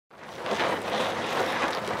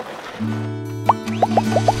£20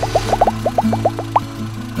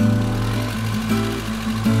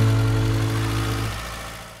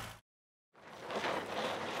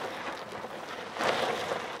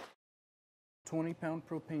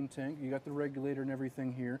 propane tank. You got the regulator and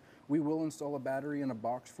everything here. We will install a battery in a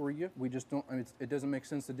box for you. We just don't, I mean, it doesn't make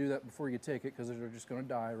sense to do that before you take it because they're just going to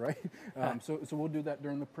die, right? So we'll do that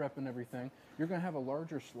during the prep and everything. You're going to have a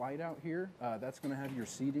larger slide out here. That's going to have your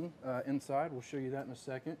seating inside. We'll show you that in a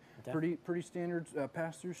second. Okay. Pretty standard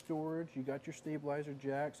pass-through storage. You got your stabilizer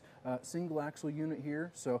jacks, single axle unit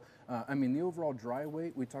here. So, I mean, the overall dry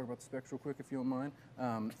weight, we talk about the specs real quick if you don't mind,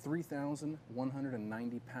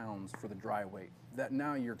 3,190 pounds for the dry weight. That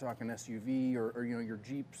now you're talking SUV or you know, your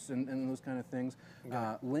Jeeps and those kind of things.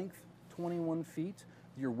 Okay. Length 21 feet.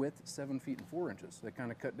 Your width 7 feet and 4 inches. They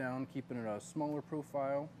kind of cut down, keeping it a smaller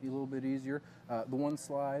profile, a little bit easier. The one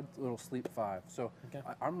slide, little sleep 5. So okay.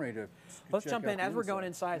 I'm ready to. Let's jump in as we're going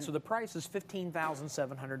inside. So the price is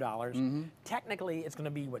 $15,700. Technically, it's going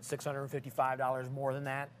to be what, $655 more than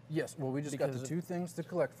that. Yes. Well, we just got the two things to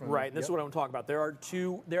collect from. Right. This is what I'm talking about. There are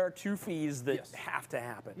two fees that have to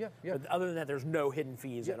happen. Yeah. But other than that, there's no hidden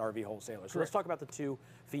fees at RV Wholesalers. So let's talk about the two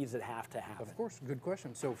fees that have to happen. Of course. Good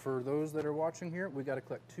question. So for those that are watching here, we got to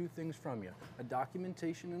collect two things from you: a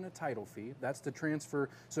documentation and a title fee. That's the transfer.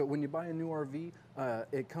 So when you buy a new RV,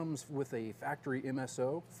 it comes with a factory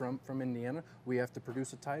MSO from Indiana. We have to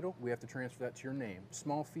produce a title. We have to transfer that to your name.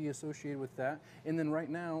 Small fee associated with that. And then right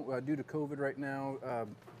now, due to COVID right now,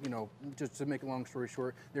 you know, just to make a long story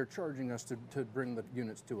short, they're charging us to bring the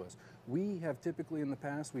units to us. We have typically in the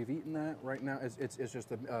past, we've eaten that. Right now, it's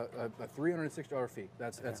just a $360 fee.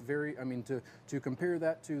 That's very, I mean, to compare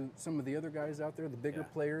that to some of the other guys out there, the bigger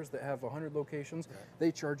players that have 100 locations,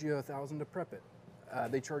 they charge you $1,000 to prep it.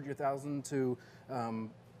 They charge you $1,000 to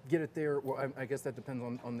get it there. Well, I guess that depends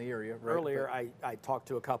on the area. Right? Earlier, I talked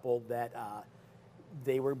to a couple that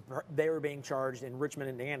they were being charged in Richmond,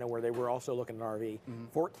 Indiana, where they were also looking at an RV,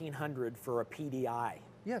 $1,400 for a PDI.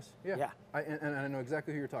 Yes, and I know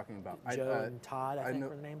exactly who you're talking about. Joe and Todd, I think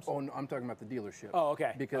were the names. Oh, no, I'm talking about the dealership. Oh,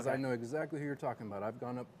 okay. Because I know exactly who you're talking about. I've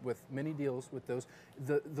gone up with many deals with those.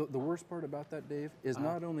 The worst part about that, Dave, is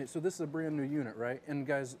not only, so this is a brand new unit, right? And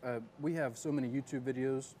guys, we have so many YouTube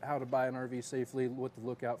videos, how to buy an RV safely, what to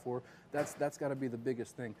look out for. That's got to be the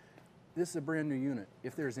biggest thing. This is a brand new unit.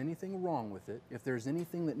 If there's anything wrong with it, if there's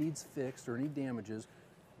anything that needs fixed or any damages,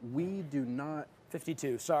 we do not.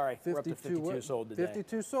 52, sorry. 52, we're up to 52 sold today.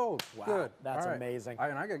 52 sold. Wow, good. That's amazing.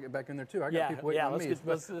 And I got to get back in there too. I got people waiting on me.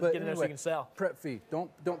 Let's get in there so you can sell. Prep fee.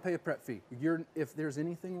 Don't pay a prep fee. If there's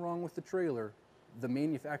anything wrong with the trailer, the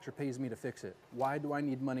manufacturer pays me to fix it. Why do I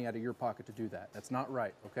need money out of your pocket to do that? That's not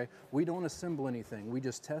right, okay? We don't assemble anything. We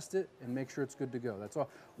just test it and make sure it's good to go. That's all.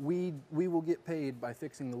 We will get paid by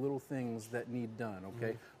fixing the little things that need done,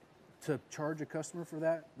 okay? To charge a customer for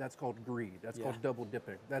that, that's called greed. That's called double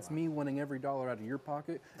dipping. That's me wanting every dollar out of your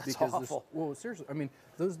pocket. That's because awful. Well, seriously, I mean,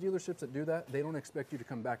 those dealerships that do that, they don't expect you to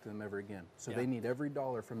come back to them ever again. So they need every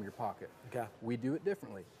dollar from your pocket. Okay. We do it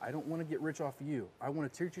differently. I don't want to get rich off of you. I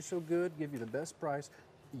want to treat you so good, give you the best price.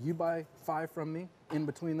 You buy 5 from me. In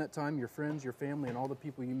between that time, your friends, your family, and all the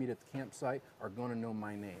people you meet at the campsite are going to know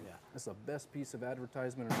my name. Yeah. That's the best piece of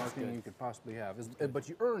advertisement and marketing you could possibly have. But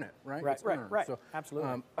you earn it, right? Right. So,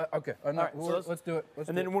 absolutely. Okay. So let's do it.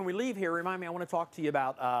 Then when we leave here, remind me, I want to talk to you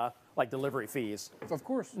about like delivery fees. Of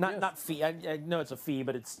course. Not fee. I know it's a fee,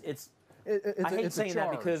 but it's I hate saying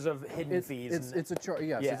that because of hidden fees. It's a charge.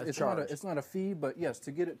 Yes, it's not a fee, but yes,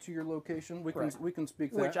 to get it to your location, we can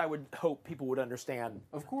speak that. Which I would hope people would understand.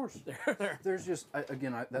 Of course. There's just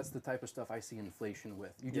again, that's the type of stuff I see inflation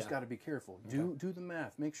with. You just got to be careful. Do the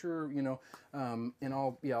math. Make sure you know. And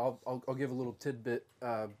I'll give a little tidbit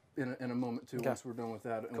in a moment too once we're done with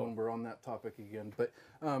that and when we're on that topic again. But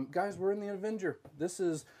guys, we're in the Avenger. This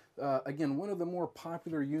is. Again, one of the more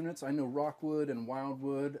popular units. I know Rockwood and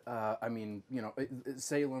Wildwood. I mean, you know,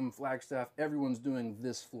 Salem, Flagstaff. Everyone's doing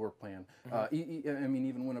this floor plan. I mean,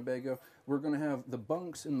 even Winnebago. We're going to have the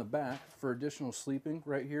bunks in the back for additional sleeping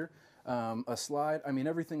right here. A slide. I mean,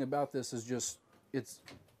 everything about this is just it's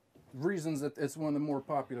reasons that it's one of the more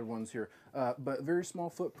popular ones here. But very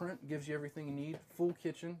small footprint, gives you everything you need. Full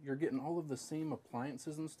kitchen. You're getting all of the same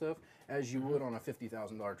appliances and stuff as you would on a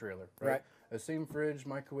 $50,000 trailer, right? The same fridge,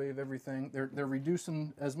 microwave, everything. They're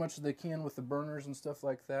reducing as much as they can with the burners and stuff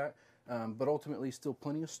like that. But ultimately, still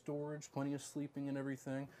plenty of storage, plenty of sleeping and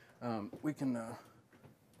everything. We can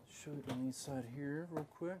show you on the side here real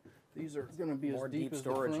quick. These are going to be more as deep as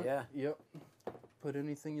storage, the front. Yep. Put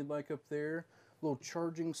anything you'd like up there. Little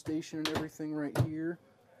charging station and everything right here.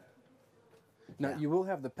 Now you will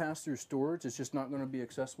have the pass-through storage. It's just not going to be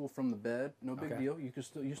accessible from the bed. No big deal.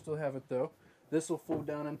 You still have it though. This will fold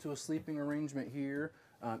down into a sleeping arrangement here.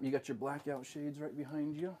 You got your blackout shades right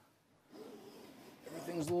behind you.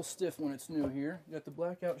 Everything's a little stiff when it's new here. You got the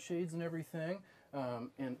blackout shades and everything.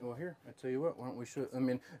 And well, here I tell you what. Why don't we show? I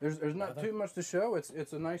mean, there's not too much to show.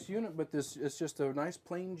 It's a nice unit, but it's just a nice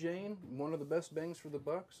plain Jane. One of the best bangs for the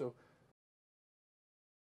buck. So